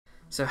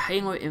So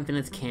Halo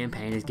Infinite's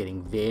campaign is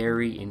getting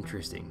very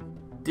interesting.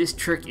 This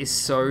trick is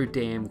so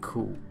damn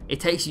cool.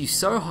 It takes you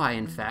so high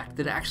in fact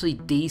that it actually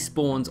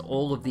despawns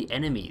all of the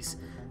enemies.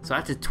 So I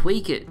had to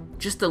tweak it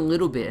just a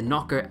little bit and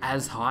not go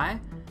as high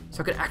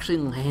so I could actually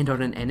land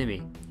on an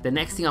enemy. The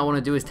next thing I want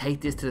to do is take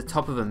this to the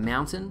top of a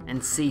mountain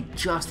and see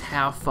just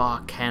how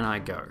far can I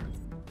go.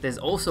 There's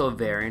also a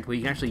variant where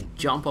you can actually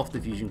jump off the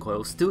fusion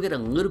coil, still get a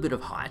little bit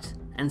of height,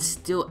 and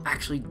still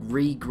actually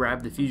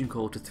re-grab the fusion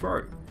coil to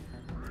throw.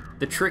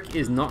 The trick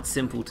is not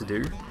simple to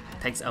do,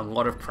 takes a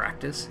lot of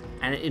practice,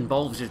 and it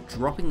involves just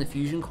dropping the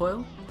fusion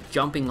coil,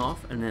 jumping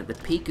off, and then at the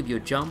peak of your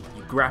jump,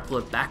 you grapple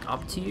it back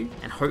up to you,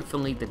 and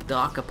hopefully the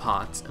darker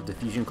parts of the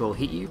fusion coil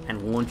hit you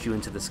and launch you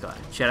into the sky.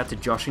 Shout out to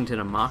Joshington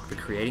and Mark for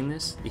creating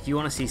this. If you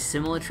want to see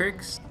similar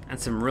tricks, and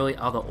some really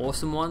other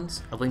awesome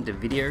ones, I've linked a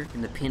video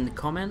in the pinned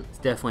comment. It's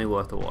definitely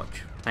worth a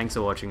watch. Thanks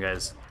for watching,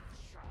 guys.